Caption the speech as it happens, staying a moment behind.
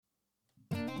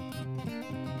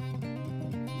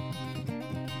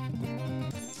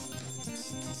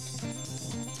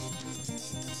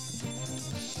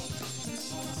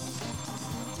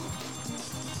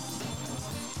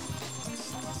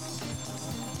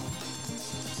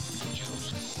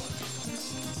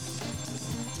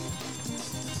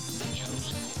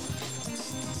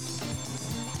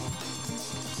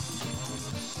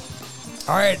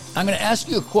All right, I'm going to ask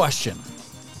you a question.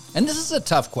 And this is a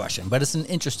tough question, but it's an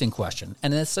interesting question.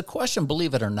 And it's a question,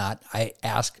 believe it or not, I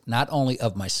ask not only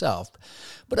of myself,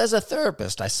 but as a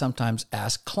therapist, I sometimes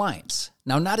ask clients.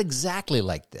 Now, not exactly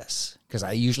like this, because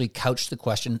I usually couch the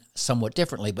question somewhat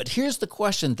differently. But here's the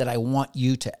question that I want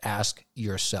you to ask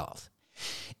yourself.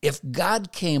 If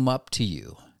God came up to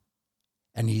you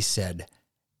and he said,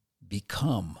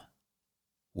 become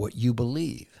what you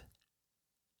believe,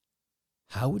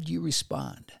 how would you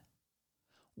respond?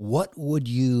 What would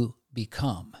you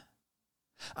become?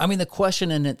 I mean, the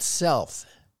question in itself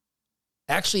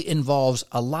actually involves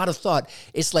a lot of thought.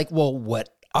 It's like, well, what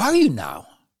are you now?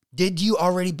 Did you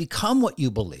already become what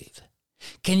you believe?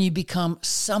 Can you become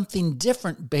something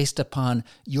different based upon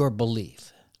your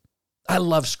belief? I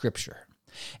love Scripture.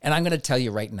 And I'm going to tell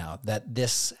you right now that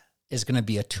this is going to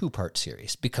be a two-part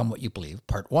series, Become What You Believe,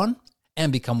 Part 1,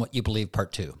 and Become What You Believe,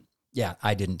 Part 2. Yeah,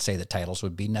 I didn't say the titles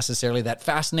would be necessarily that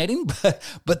fascinating,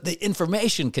 but the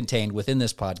information contained within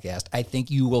this podcast, I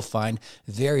think you will find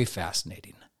very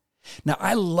fascinating. Now,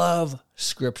 I love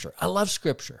Scripture. I love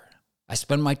Scripture. I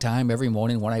spend my time every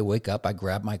morning when I wake up, I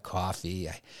grab my coffee,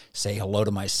 I say hello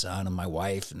to my son and my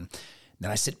wife, and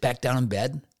then I sit back down in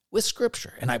bed with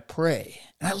Scripture, and I pray.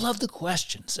 And I love the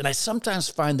questions, and I sometimes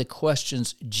find the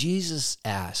questions Jesus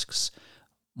asks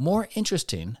more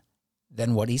interesting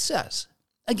than what he says.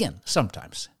 Again,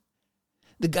 sometimes.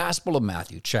 The Gospel of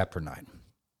Matthew, chapter 9.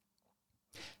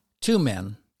 2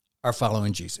 men are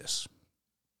following Jesus.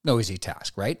 No easy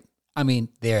task, right? I mean,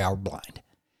 they are blind.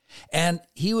 And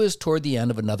he was toward the end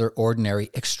of another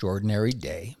ordinary, extraordinary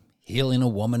day, healing a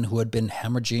woman who had been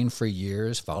hemorrhaging for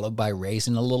years, followed by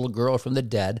raising a little girl from the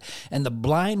dead. And the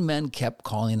blind men kept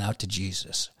calling out to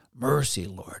Jesus, "Mercy,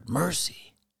 Lord,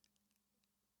 mercy."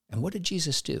 And what did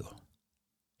Jesus do?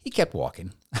 He kept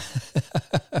walking.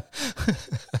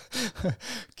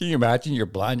 Can you imagine? You're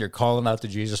blind, you're calling out to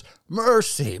Jesus,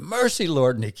 "Mercy, mercy,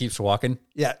 Lord," and he keeps walking.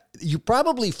 Yeah, you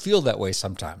probably feel that way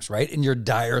sometimes, right? In your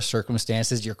dire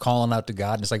circumstances, you're calling out to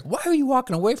God, and it's like, why are you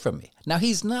walking away from me? Now,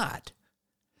 he's not.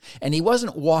 And he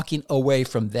wasn't walking away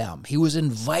from them. He was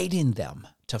inviting them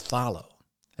to follow.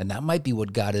 And that might be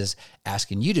what God is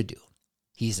asking you to do.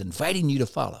 He's inviting you to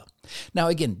follow. Now,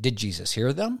 again, did Jesus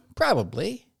hear them?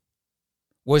 Probably.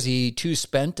 Was he too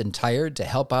spent and tired to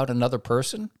help out another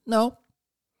person? No.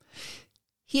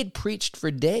 He had preached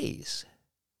for days,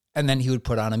 and then he would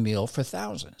put on a meal for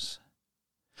thousands.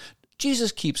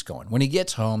 Jesus keeps going. When he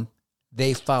gets home,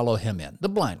 they follow him in, the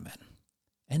blind men.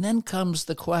 And then comes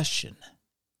the question,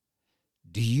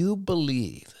 do you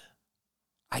believe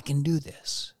I can do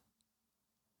this?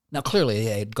 Now, clearly,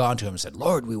 they had gone to him and said,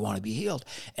 "Lord, we want to be healed."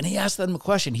 And he asked them a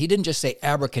question. He didn't just say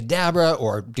abracadabra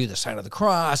or do the sign of the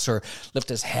cross or lift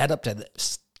his head up to the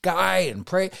sky and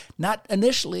pray. Not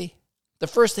initially. The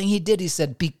first thing he did, he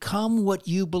said, become what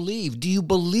you believe. Do you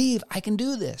believe I can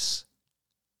do this?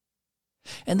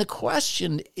 And the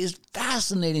question is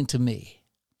fascinating to me.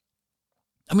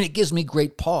 I mean, it gives me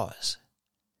great pause.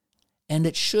 And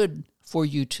it should for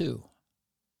you too.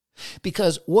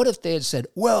 Because what if they had said,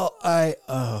 well, I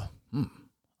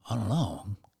don't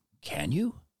know, can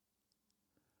you?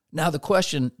 Now, the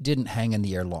question didn't hang in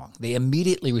the air long. They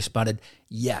immediately responded,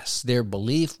 yes, their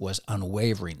belief was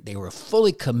unwavering. They were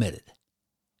fully committed.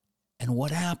 And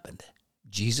what happened?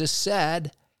 Jesus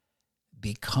said,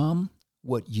 become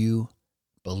what you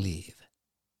believe.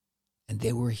 And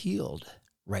they were healed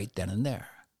right then and there.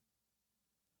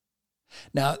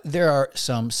 Now, there are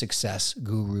some success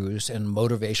gurus and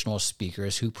motivational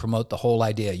speakers who promote the whole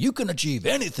idea, you can achieve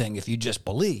anything if you just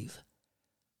believe.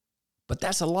 But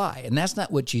that's a lie, and that's not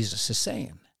what Jesus is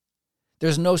saying.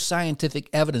 There's no scientific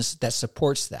evidence that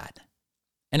supports that,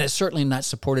 and it's certainly not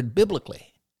supported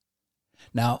biblically.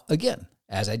 Now, again,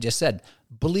 as I just said,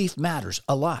 belief matters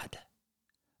a lot.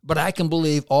 But I can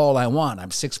believe all I want. I'm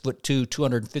 6'2",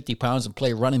 250 pounds, and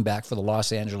play running back for the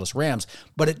Los Angeles Rams,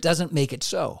 but it doesn't make it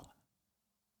so.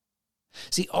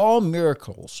 See, all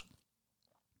miracles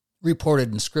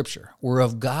reported in Scripture were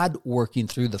of God working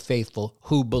through the faithful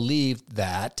who believed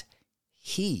that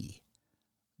He,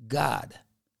 God,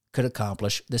 could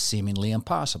accomplish the seemingly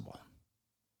impossible.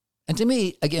 And to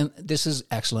me, again, this is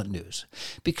excellent news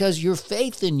because your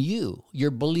faith in you,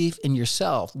 your belief in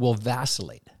yourself will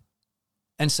vacillate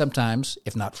and sometimes,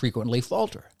 if not frequently,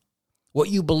 falter. What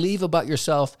you believe about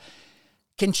yourself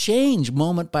can change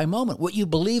moment by moment. What you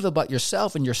believe about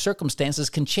yourself and your circumstances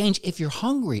can change if you're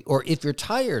hungry or if you're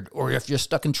tired or if you're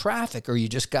stuck in traffic or you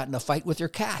just got in a fight with your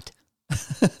cat.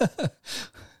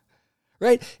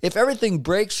 Right? If everything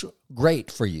breaks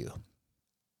great for you,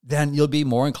 then you'll be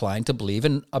more inclined to believe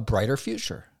in a brighter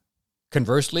future.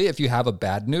 Conversely, if you have a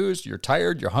bad news, you're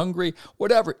tired, you're hungry,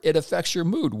 whatever, it affects your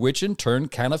mood, which in turn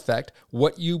can affect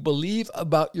what you believe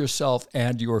about yourself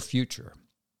and your future.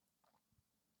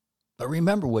 But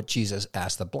remember what Jesus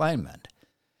asked the blind man.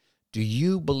 Do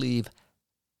you believe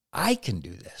I can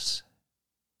do this?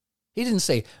 He didn't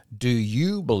say, do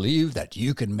you believe that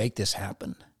you can make this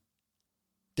happen?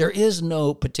 There is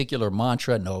no particular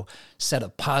mantra, no set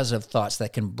of positive thoughts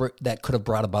that could have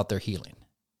brought about their healing.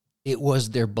 It was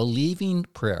their believing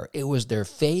prayer. It was their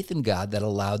faith in God that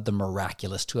allowed the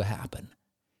miraculous to happen.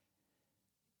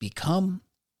 Become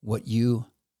what you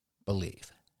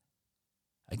believe.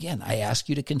 Again, I ask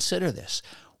you to consider this.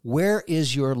 Where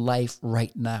is your life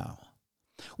right now?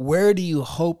 Where do you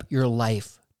hope your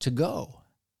life to go?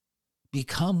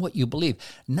 Become what you believe,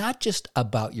 not just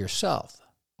about yourself.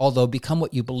 Although become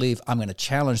what you believe, I'm going to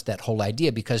challenge that whole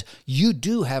idea because you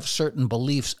do have certain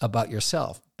beliefs about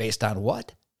yourself. Based on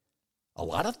what? A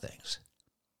lot of things.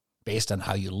 Based on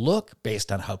how you look,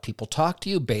 based on how people talk to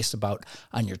you, based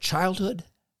on your childhood.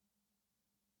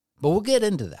 But we'll get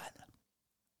into that.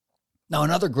 Now,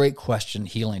 another great question,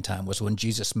 healing time, was when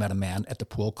Jesus met a man at the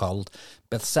pool called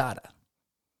Bethsaida.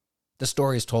 The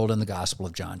story is told in the Gospel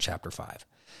of John, chapter 5.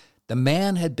 The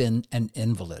man had been an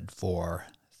invalid for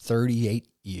 38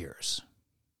 years.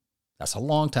 That's a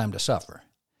long time to suffer.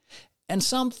 And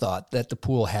some thought that the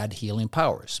pool had healing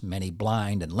powers. Many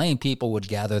blind and lame people would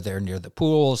gather there near the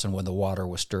pools, and when the water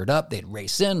was stirred up, they'd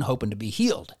race in, hoping to be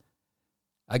healed.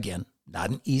 Again,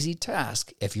 not an easy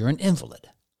task if you're an invalid,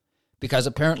 because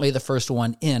apparently the first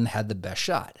one in had the best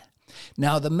shot.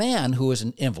 Now, the man who was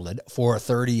an invalid for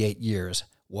 38 years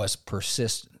was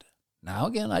persistent. Now,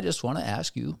 again, I just want to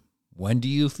ask you, when do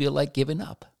you feel like giving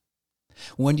up?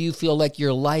 When do you feel like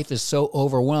your life is so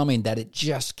overwhelming that it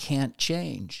just can't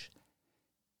change?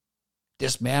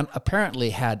 This man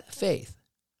apparently had faith.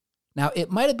 Now,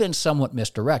 it might have been somewhat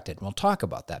misdirected. We'll talk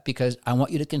about that because I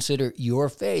want you to consider your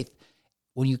faith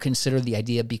when you consider the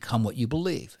idea become what you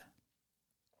believe.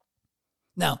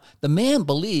 Now, the man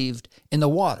believed in the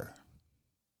water.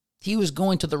 He was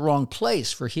going to the wrong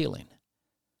place for healing,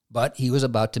 but he was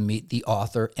about to meet the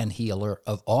author and healer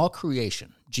of all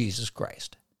creation, Jesus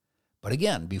Christ. But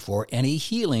again, before any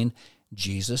healing,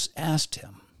 Jesus asked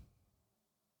him,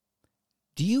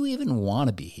 do you even want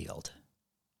to be healed?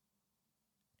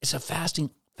 It's a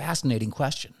fascinating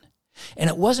question. And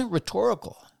it wasn't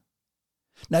rhetorical.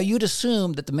 Now, you'd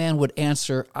assume that the man would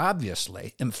answer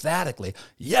obviously, emphatically,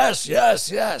 yes, yes,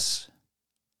 yes.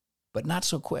 But not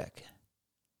so quick.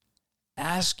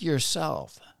 Ask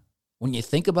yourself, when you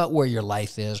think about where your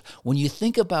life is, when you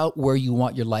think about where you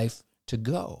want your life to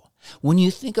go, when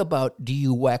you think about do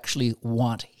you actually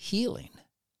want healing,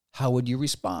 how would you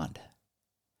respond?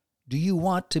 Do you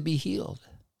want to be healed?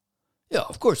 Yeah,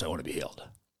 of course I want to be healed.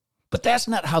 But that's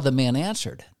not how the man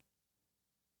answered.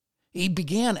 He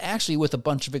began actually with a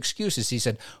bunch of excuses. He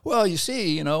said, well, you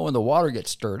see, when the water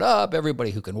gets stirred up,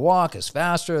 everybody who can walk is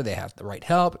faster, they have the right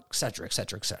help, etc.,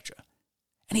 etc., etc.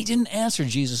 And he didn't answer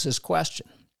Jesus' question.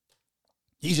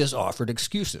 He just offered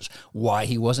excuses, why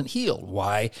he wasn't healed,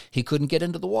 why he couldn't get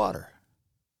into the water.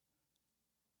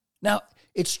 Now,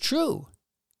 it's true.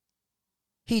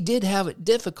 He did have it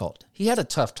difficult. He had a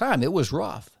tough time. It was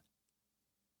rough.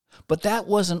 But that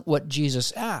wasn't what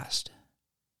Jesus asked.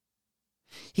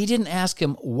 He didn't ask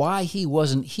him why he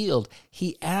wasn't healed.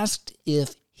 He asked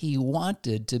if he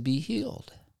wanted to be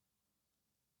healed.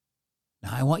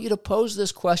 Now, I want you to pose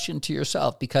this question to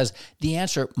yourself because the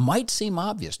answer might seem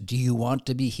obvious. Do you want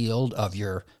to be healed of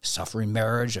your suffering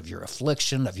marriage, of your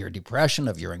affliction, of your depression,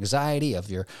 of your anxiety, of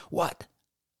your what?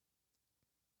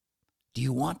 Do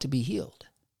you want to be healed?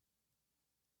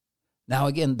 Now,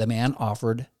 again, the man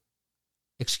offered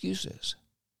excuses.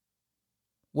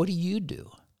 What do you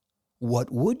do?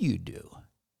 What would you do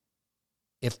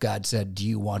if God said, do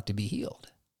you want to be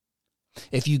healed?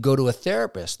 If you go to a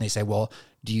therapist and they say, well,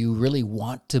 do you really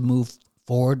want to move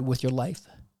forward with your life?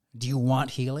 Do you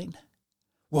want healing?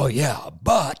 Well, yeah,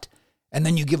 but, and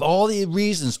then you give all the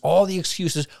reasons, all the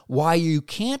excuses why you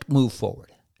can't move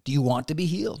forward. Do you want to be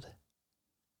healed?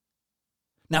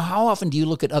 Now, how often do you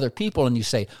look at other people and you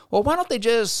say, well, why don't they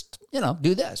just,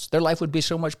 do this? Their life would be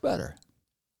so much better.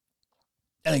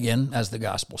 And again, as the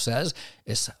gospel says,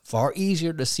 it's far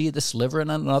easier to see the sliver in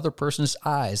another person's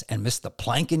eyes and miss the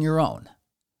plank in your own.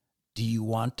 Do you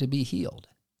want to be healed?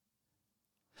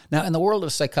 Now, in the world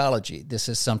of psychology, this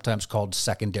is sometimes called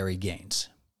secondary gains.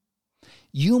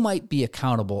 You might be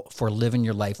accountable for living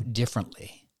your life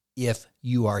differently if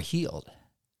you are healed.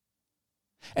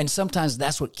 And sometimes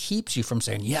that's what keeps you from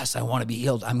saying, yes, I want to be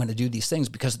healed. I'm going to do these things,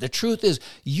 because the truth is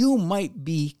you might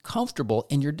be comfortable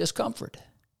in your discomfort.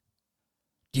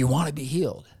 Do you want to be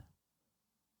healed?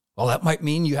 Well, that might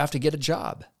mean you have to get a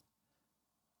job.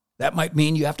 That might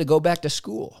mean you have to go back to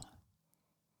school.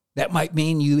 That might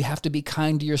mean you have to be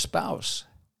kind to your spouse.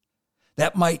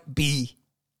 That might be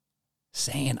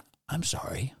saying, I'm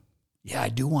sorry. Yeah, I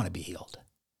do want to be healed.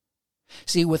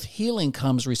 See, with healing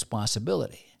comes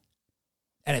responsibility.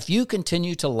 And if you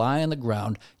continue to lie on the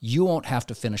ground, you won't have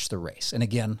to finish the race. And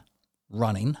again,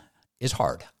 running is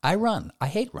hard. I run. I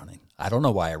hate running. I don't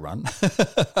know why I run.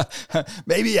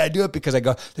 Maybe I do it because I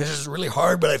go, this is really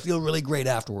hard, but I feel really great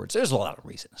afterwards. There's a lot of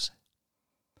reasons.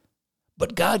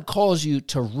 But God calls you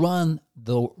to run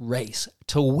the race,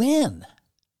 to win.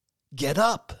 Get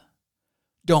up.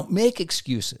 Don't make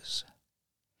excuses.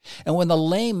 And when the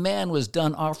lame man was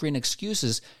done offering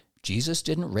excuses, Jesus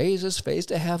didn't raise his face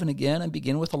to heaven again and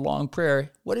begin with a long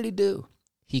prayer. What did he do?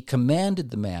 He commanded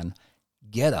the man,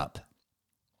 get up,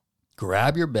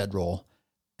 grab your bedroll,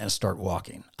 and start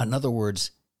walking. In other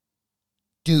words,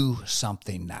 do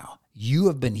something now. You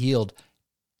have been healed.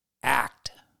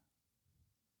 Act.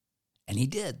 And he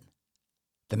did.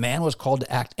 The man was called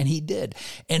to act, and he did.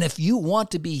 And if you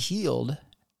want to be healed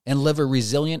and live a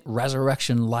resilient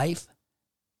resurrection life,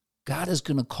 God is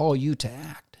going to call you to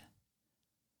act.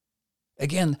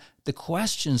 Again, the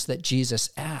questions that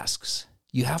Jesus asks,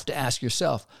 you have to ask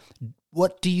yourself,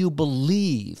 what do you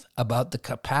believe about the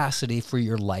capacity for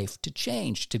your life to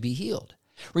change, to be healed?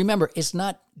 Remember, it's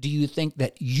not, do you think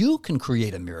that you can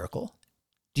create a miracle?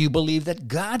 Do you believe that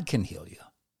God can heal you?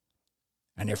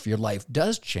 And if your life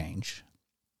does change,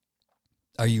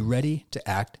 are you ready to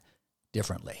act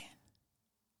differently?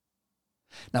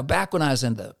 Now, back when I was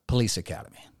in the police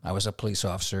academy, I was a police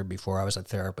officer before I was a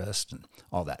therapist and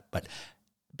all that. But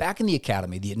back in the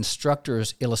academy, the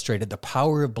instructors illustrated the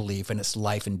power of belief and its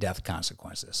life and death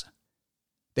consequences.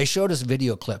 They showed us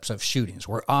video clips of shootings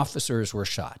where officers were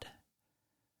shot.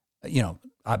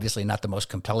 Obviously not the most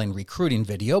compelling recruiting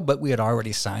video, but we had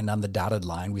already signed on the dotted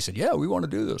line. We said, yeah, we want to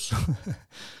do this.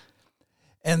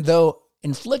 And though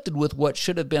inflicted with what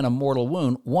should have been a mortal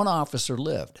wound, one officer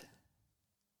lived.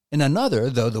 And another,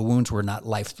 though the wounds were not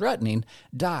life-threatening,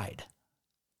 died.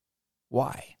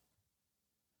 Why?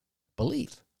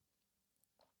 Belief.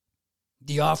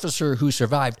 The officer who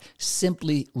survived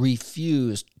simply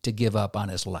refused to give up on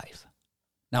his life.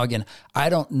 Now again, I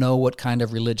don't know what kind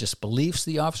of religious beliefs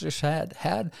the officers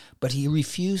had, but he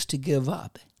refused to give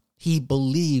up. He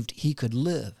believed he could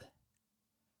live.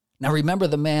 Now remember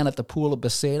the man at the pool of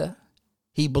Bethesda?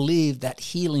 He believed that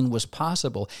healing was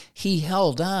possible. He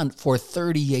held on for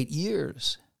 38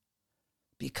 years.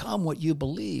 Become what you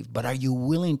believe, but are you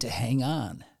willing to hang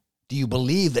on? Do you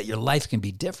believe that your life can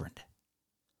be different?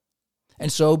 And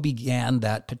so began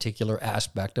that particular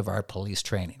aspect of our police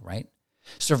training, right?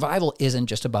 Survival isn't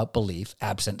just about belief,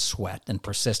 absent sweat, and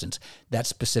persistence. That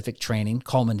specific training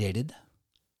culminated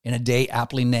in a day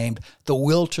aptly named The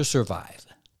Will to Survive.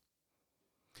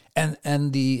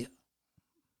 And the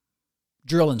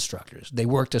drill instructors, they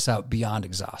worked us out beyond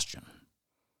exhaustion.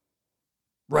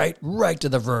 Right to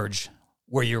the verge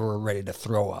where you were ready to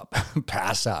throw up,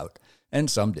 pass out, and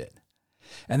some did.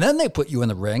 And then they put you in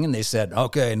the ring and they said,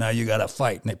 okay, now you got to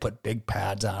fight. And they put big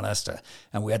pads on us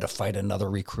and we had to fight another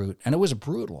recruit. And it was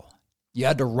brutal. You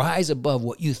had to rise above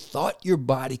what you thought your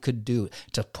body could do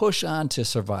to push on to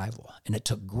survival. And it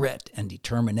took grit and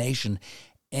determination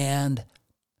and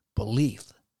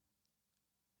belief.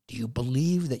 Do you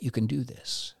believe that you can do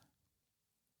this?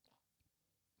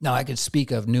 Now, I could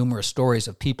speak of numerous stories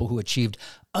of people who achieved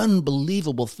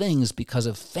unbelievable things because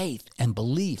of faith and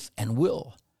belief and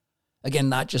will. Again,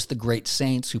 not just the great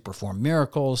saints who perform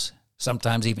miracles,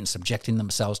 sometimes even subjecting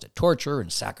themselves to torture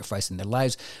and sacrificing their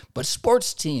lives, but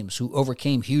sports teams who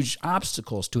overcame huge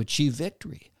obstacles to achieve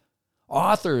victory.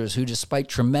 Authors who, despite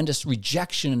tremendous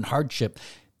rejection and hardship,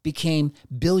 became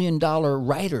billion-dollar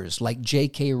writers like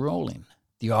J.K. Rowling,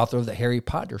 the author of the Harry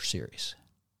Potter series.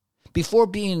 Before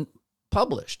being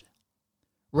published,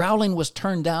 Rowling was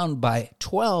turned down by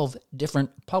 12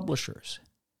 different publishers.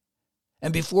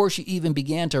 And before she even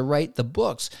began to write the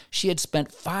books, she had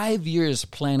spent 5 years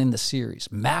planning the series,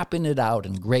 mapping it out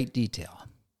in great detail.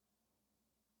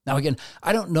 Now again,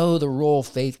 I don't know the role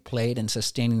faith played in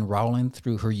sustaining Rowling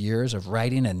through her years of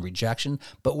writing and rejection,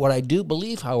 but what I do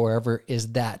believe, however,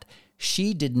 is that if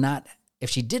she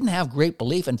didn't have great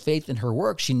belief and faith in her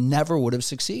work, she never would have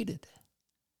succeeded.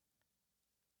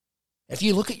 If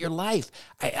you look at your life,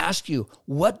 I ask you,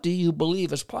 what do you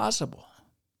believe is possible?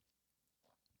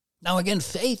 Now again,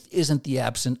 faith isn't the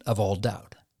absence of all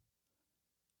doubt.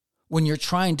 When you're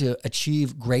trying to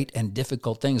achieve great and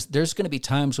difficult things, there's going to be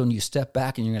times when you step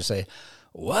back and you're going to say,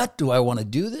 what? Do I want to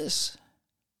do this?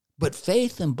 But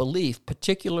faith and belief,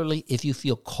 particularly if you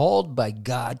feel called by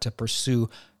God to pursue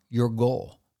your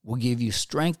goal, will give you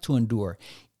strength to endure,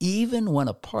 even when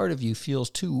a part of you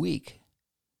feels too weak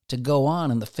to go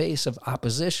on in the face of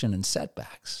opposition and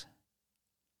setbacks.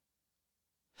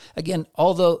 Again,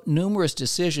 although numerous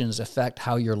decisions affect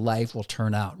how your life will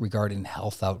turn out regarding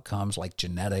health outcomes like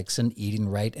genetics and eating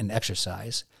right and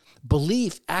exercise,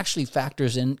 belief actually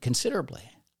factors in considerably.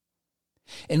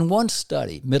 In one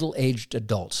study, middle-aged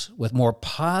adults with more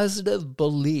positive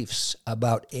beliefs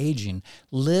about aging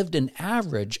lived an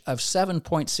average of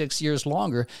 7.6 years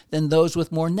longer than those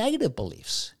with more negative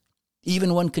beliefs,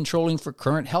 even when controlling for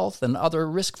current health and other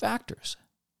risk factors.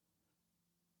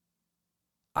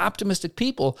 Optimistic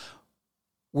people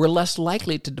were less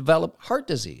likely to develop heart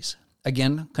disease,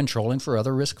 again, controlling for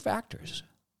other risk factors.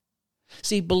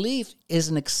 See, belief is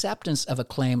an acceptance of a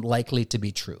claim likely to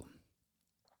be true.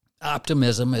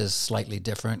 Optimism is slightly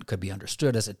different, could be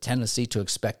understood as a tendency to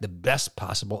expect the best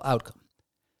possible outcome.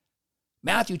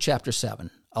 Matthew chapter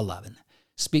 7:11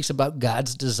 speaks about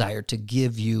God's desire to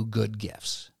give you good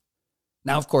gifts.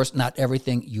 Now, of course, not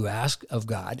everything you ask of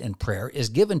God in prayer is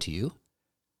given to you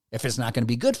if it's not going to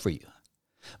be good for you.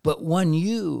 But when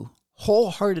you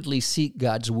wholeheartedly seek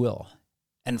God's will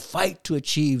and fight to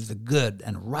achieve the good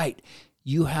and right,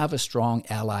 you have a strong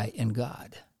ally in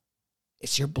God.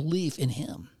 It's your belief in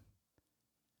Him.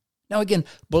 Now again,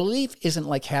 belief isn't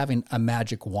like having a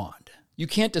magic wand. You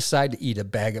can't decide to eat a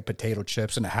bag of potato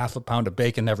chips and a half a pound of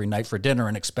bacon every night for dinner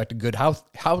and expect a good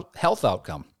health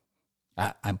outcome.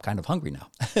 I'm kind of hungry now.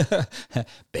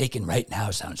 Bacon right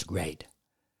now sounds great.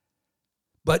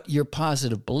 But your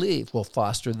positive belief will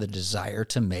foster the desire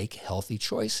to make healthy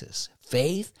choices.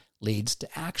 Faith leads to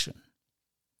action.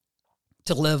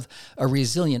 To live a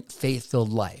resilient,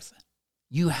 faith-filled life,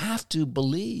 you have to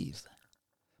believe,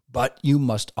 but you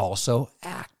must also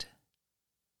act.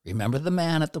 Remember the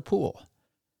man at the pool.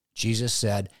 Jesus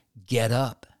said, get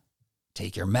up,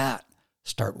 take your mat,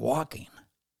 start walking.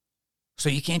 So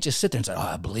you can't just sit there and say,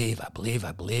 I believe.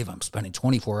 I'm spending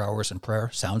 24 hours in prayer.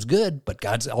 Sounds good, but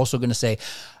God's also going to say,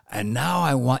 and now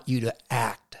I want you to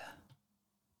act.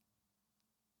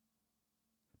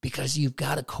 Because you've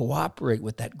got to cooperate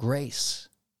with that grace.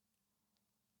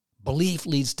 Belief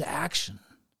leads to action.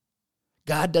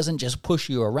 God doesn't just push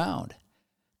you around.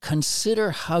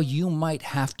 Consider how you might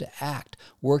have to act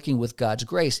working with God's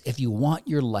grace if you want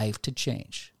your life to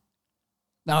change.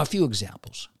 Now, a few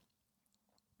examples.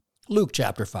 Luke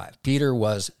chapter 5. Peter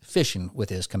was fishing with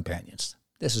his companions.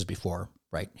 This is before,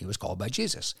 right, he was called by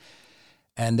Jesus.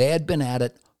 And they had been at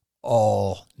it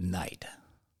all night.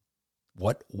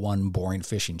 What one boring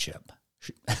fishing trip.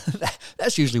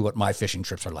 That's usually what my fishing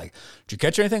trips are like. Did you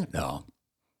catch anything? No.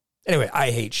 Anyway, I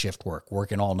hate shift work,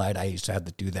 working all night. I used to have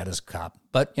to do that as a cop.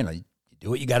 But, you do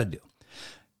what you got to do.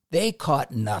 They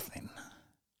caught nothing.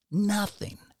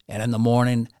 Nothing. And in the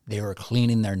morning, they were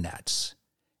cleaning their nets.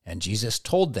 And Jesus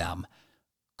told them,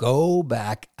 go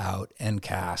back out and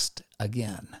cast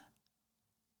again.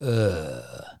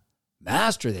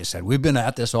 Master, they said, we've been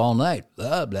at this all night.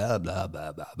 Blah, blah, blah,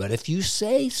 blah, blah. But if you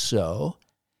say so.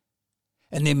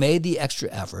 And they made the extra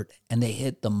effort, and they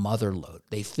hit the mother lode.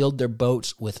 They filled their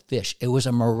boats with fish. It was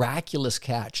a miraculous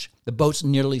catch. The boats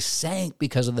nearly sank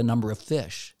because of the number of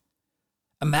fish.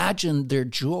 Imagine their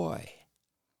joy.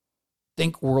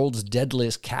 Think world's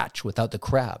deadliest catch without the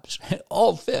crabs.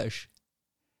 All fish.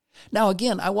 Now,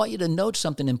 again, I want you to note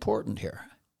something important here.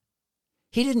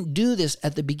 He didn't do this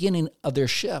at the beginning of their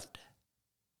shift.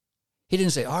 He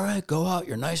didn't say, all right, go out,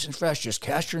 you're nice and fresh, just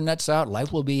cast your nets out,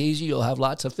 life will be easy, you'll have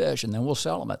lots of fish, and then we'll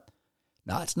sell them.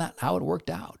 No, that's not how it worked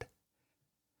out.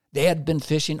 They had been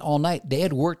fishing all night. They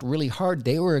had worked really hard.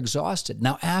 They were exhausted.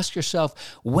 Now ask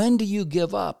yourself, when do you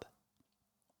give up?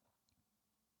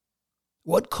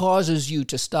 What causes you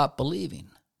to stop believing?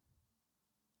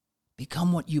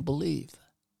 Become what you believe.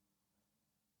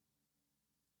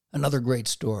 Another great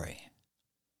story.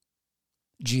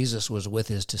 Jesus was with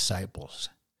his disciples.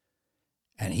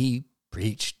 And he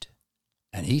preached,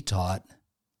 and he taught,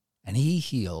 and he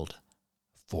healed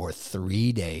for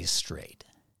 3 days straight.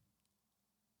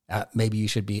 Maybe you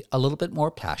should be a little bit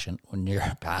more passionate when your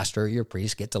pastor or your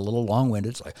priest gets a little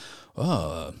long-winded. It's like,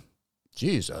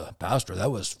 pastor,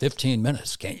 that was 15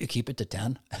 minutes. Can't you keep it to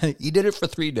 10? He did it for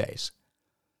 3 days.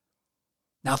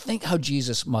 Now think how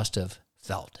Jesus must have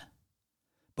felt.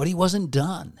 But he wasn't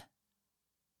done.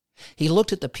 He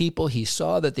looked at the people, he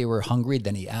saw that they were hungry,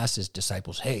 then he asked his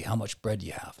disciples, hey, how much bread do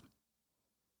you have?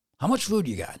 How much food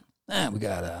you got? We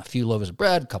got a few loaves of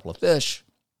bread, a couple of fish.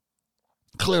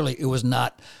 Clearly, it was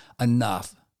not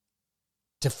enough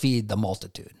to feed the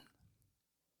multitude.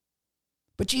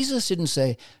 But Jesus didn't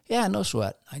say, yeah, no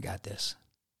sweat, I got this.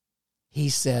 He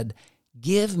said,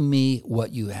 give me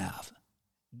what you have.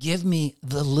 Give me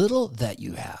the little that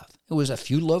you have. It was a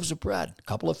few loaves of bread, a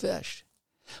couple of fish.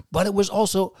 But it was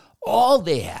also all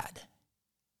they had.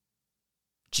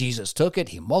 Jesus took it,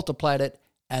 he multiplied it,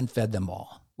 and fed them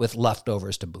all, with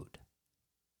leftovers to boot.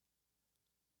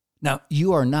 Now,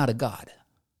 you are not a God.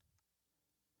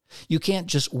 You can't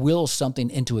just will something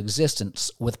into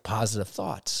existence with positive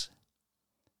thoughts.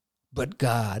 But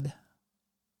God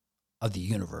of the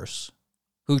universe,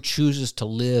 who chooses to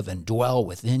live and dwell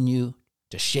within you,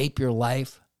 to shape your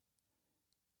life,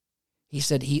 he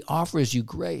said he offers you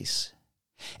grace.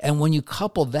 And when you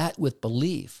couple that with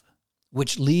belief,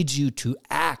 which leads you to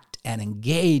act and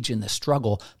engage in the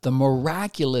struggle, the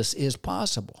miraculous is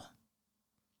possible.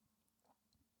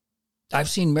 I've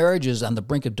seen marriages on the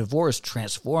brink of divorce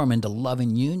transform into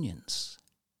loving unions.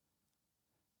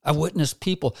 I've witnessed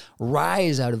people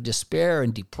rise out of despair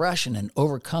and depression and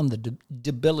overcome the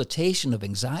debilitation of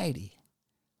anxiety.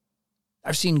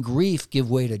 I've seen grief give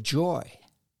way to joy.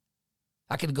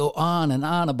 I could go on and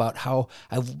on about how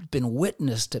I've been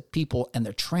witness to people and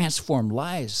their transformed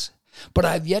lives. But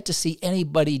I've yet to see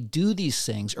anybody do these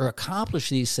things or accomplish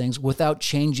these things without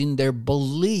changing their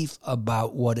belief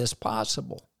about what is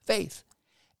possible, faith,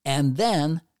 and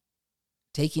then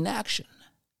taking action.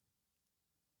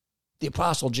 The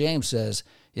Apostle James says,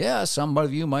 yeah, some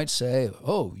of you might say,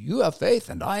 oh, you have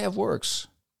faith and I have works.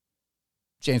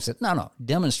 James said, no,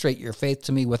 demonstrate your faith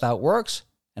to me without works,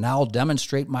 and I'll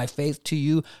demonstrate my faith to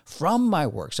you from my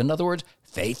works. In other words,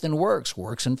 faith and works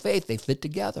and faith, they fit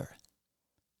together.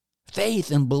 Faith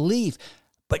and belief,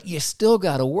 but you still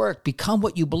got to work. Become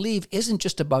what you believe isn't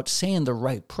just about saying the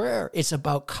right prayer. It's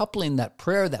about coupling that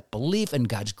prayer, that belief, and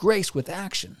God's grace with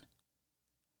action.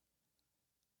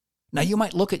 Now, you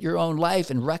might look at your own life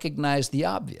and recognize the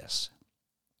obvious.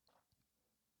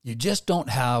 You just don't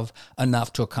have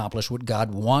enough to accomplish what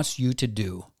God wants you to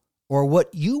do or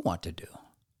what you want to do.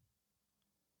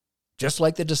 Just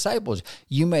like the disciples,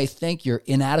 you may think you're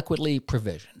inadequately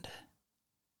provisioned,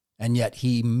 and yet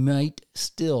he might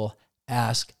still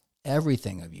ask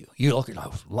everything of you. You look at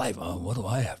life, oh, what do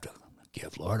I have to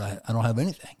give, Lord? I don't have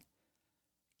anything.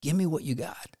 Give me what you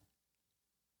got.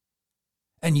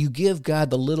 And you give God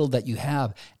the little that you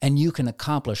have, and you can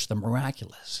accomplish the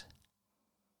miraculous.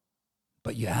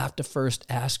 But you have to first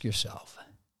ask yourself,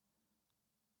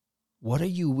 what are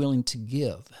you willing to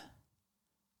give?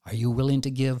 Are you willing to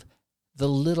give the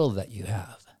little that you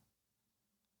have?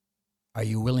 Are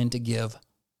you willing to give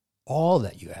all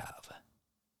that you have?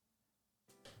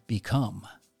 Become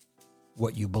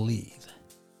what you believe.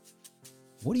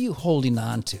 What are you holding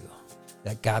on to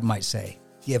that God might say,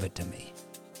 give it to me?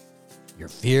 Your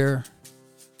fear,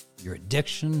 your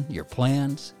addiction, your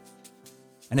plans.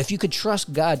 And if you could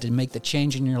trust God to make the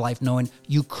change in your life knowing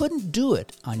you couldn't do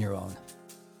it on your own,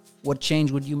 what change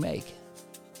would you make?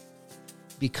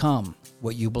 Become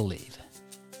what you believe.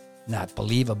 Not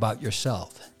believe about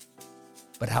yourself,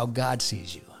 but how God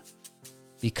sees you.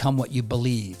 Become what you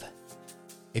believe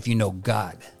if you know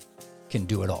God can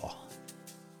do it all.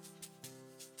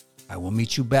 I will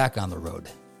meet you back on the road.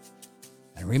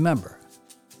 And remember,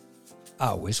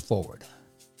 always forward.